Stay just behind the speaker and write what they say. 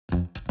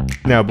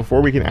Now,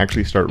 before we can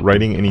actually start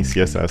writing any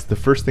CSS, the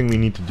first thing we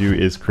need to do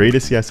is create a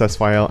CSS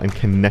file and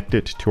connect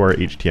it to our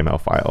HTML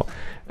file.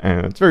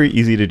 And it's very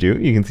easy to do.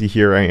 You can see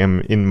here I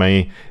am in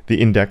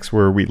the index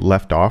where we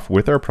left off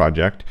with our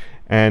project.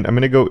 And I'm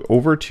going to go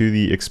over to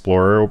the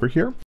Explorer over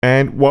here.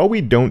 And while we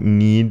don't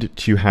need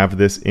to have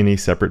this in a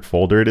separate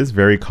folder, it is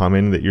very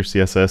common that your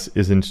CSS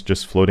isn't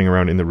just floating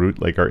around in the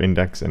root like our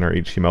index and our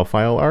HTML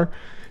file are.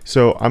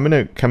 So I'm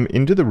going to come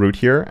into the root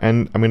here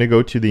and I'm going to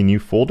go to the new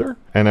folder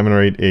and I'm going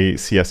to write a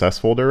CSS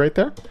folder right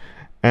there.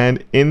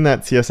 And in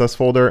that CSS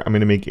folder, I'm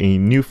going to make a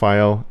new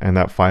file, and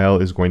that file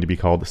is going to be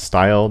called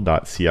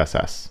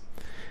style.css.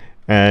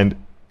 And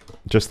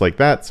just like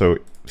that, so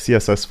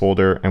CSS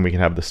folder, and we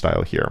can have the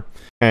style here.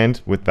 And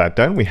with that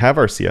done, we have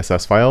our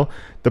CSS file.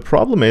 The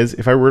problem is,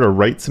 if I were to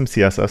write some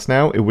CSS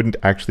now, it wouldn't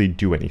actually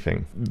do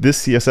anything.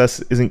 This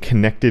CSS isn't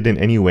connected in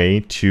any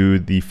way to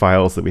the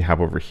files that we have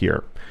over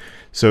here.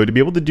 So to be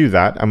able to do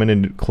that, I'm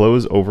going to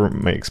close over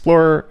my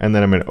Explorer, and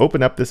then I'm going to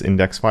open up this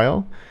index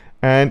file.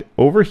 And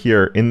over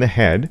here in the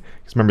head,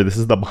 because remember, this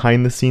is the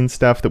behind the scenes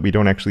stuff that we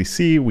don't actually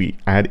see. We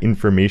add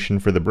information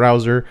for the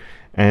browser.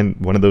 And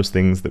one of those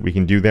things that we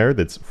can do there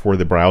that's for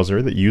the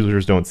browser that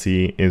users don't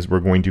see is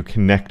we're going to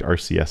connect our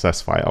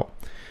CSS file.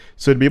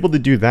 So to be able to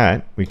do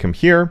that, we come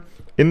here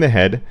in the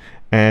head,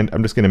 and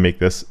I'm just going to make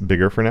this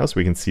bigger for now so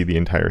we can see the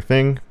entire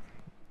thing.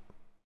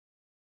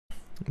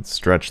 Let's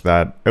stretch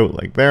that out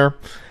like there.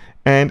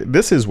 And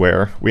this is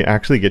where we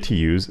actually get to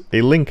use a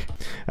link,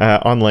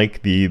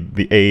 unlike the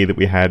A that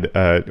we had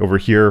over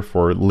here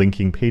for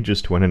linking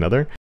pages to one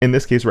another. In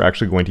this case, we're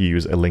actually going to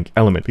use a link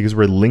element because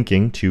we're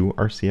linking to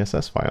our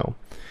CSS file.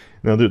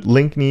 Now, the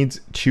link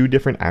needs two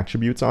different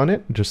attributes on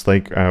it, just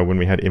like when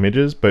we had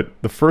images, but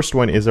the first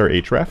one is our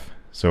href.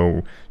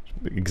 So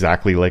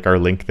exactly like our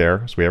link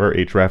there. So we have our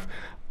href.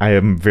 I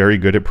am very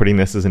good at putting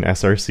this as an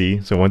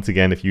SRC. So once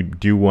again, if you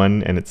do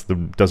one and it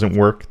doesn't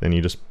work, then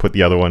you just put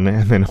the other one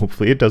and then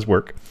hopefully it does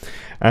work.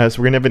 So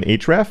we're gonna have an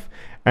href,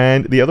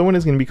 and the other one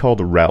is gonna be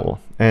called rel.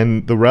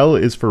 And the rel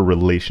is for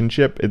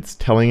relationship. It's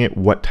telling it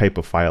what type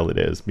of file it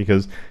is,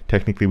 because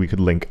technically we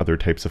could link other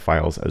types of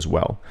files as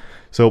well.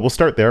 So we'll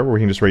start there where we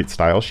can just write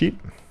style sheet.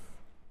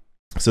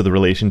 So the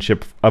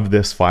relationship of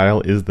this file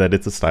is that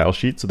it's a style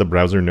sheet, so the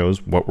browser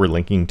knows what we're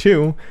linking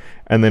to.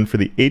 And then for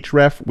the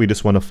href, we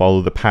just want to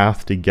follow the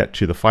path to get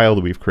to the file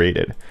that we've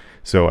created.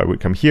 So I would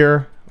come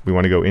here, we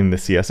want to go in the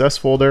CSS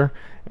folder,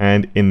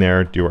 and in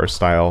there do our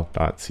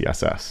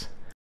style.css.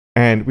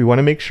 And we want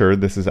to make sure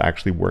this is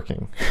actually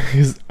working.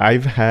 Because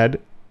I've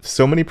had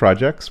so many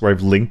projects where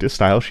I've linked a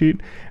style sheet,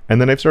 and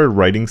then I've started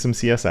writing some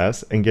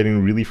CSS and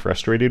getting really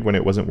frustrated when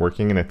it wasn't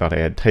working, and I thought I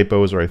had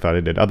typos or I thought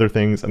I did other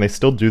things, and I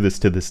still do this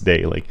to this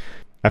day. Like,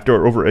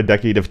 after over a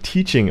decade of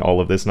teaching all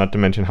of this, not to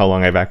mention how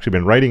long I've actually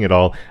been writing it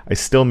all, I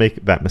still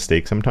make that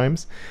mistake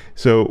sometimes.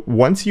 So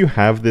once you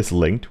have this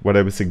linked, what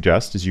I would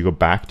suggest is you go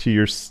back to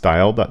your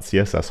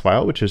style.css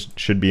file, which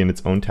should be in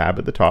its own tab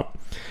at the top.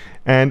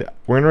 And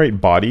we're going to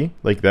write body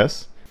like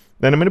this.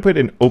 Then I'm going to put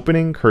an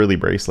opening curly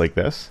brace like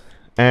this.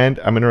 And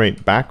I'm going to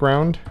write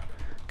background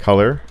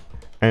color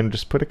and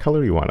just put a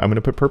color you want. I'm going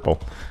to put purple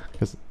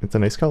because it's a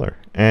nice color.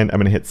 And I'm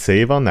going to hit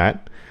save on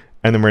that.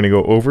 And then we're going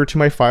to go over to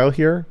my file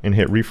here and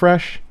hit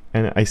refresh,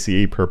 and I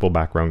see a purple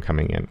background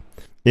coming in.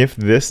 If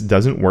this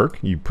doesn't work,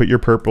 you put your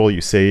purple,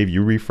 you save,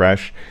 you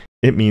refresh,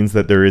 it means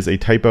that there is a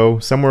typo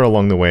somewhere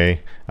along the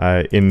way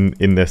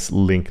in this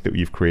link that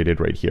we've created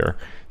right here.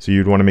 So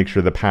you'd want to make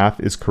sure the path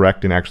is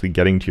correct in actually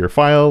getting to your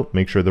file,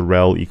 make sure the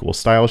rel equals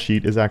style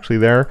sheet is actually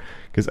there,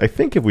 because I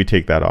think if we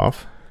take that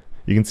off,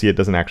 you can see it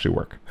doesn't actually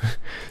work.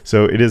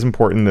 So it is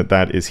important that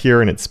that is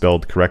here and it's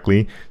spelled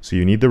correctly. So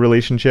you need the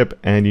relationship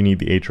and you need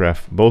the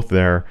href both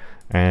there,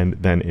 and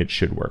then it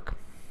should work.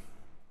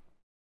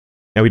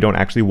 Now we don't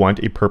actually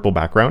want a purple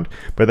background,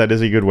 but that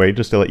is a good way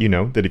just to let you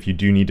know that if you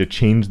do need to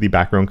change the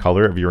background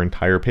color of your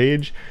entire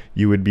page,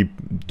 you would be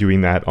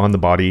doing that on the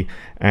body.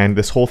 And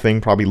this whole thing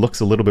probably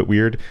looks a little bit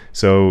weird.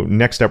 So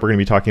next up, we're going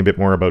to be talking a bit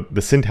more about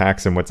the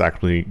syntax and what's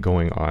actually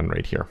going on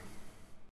right here.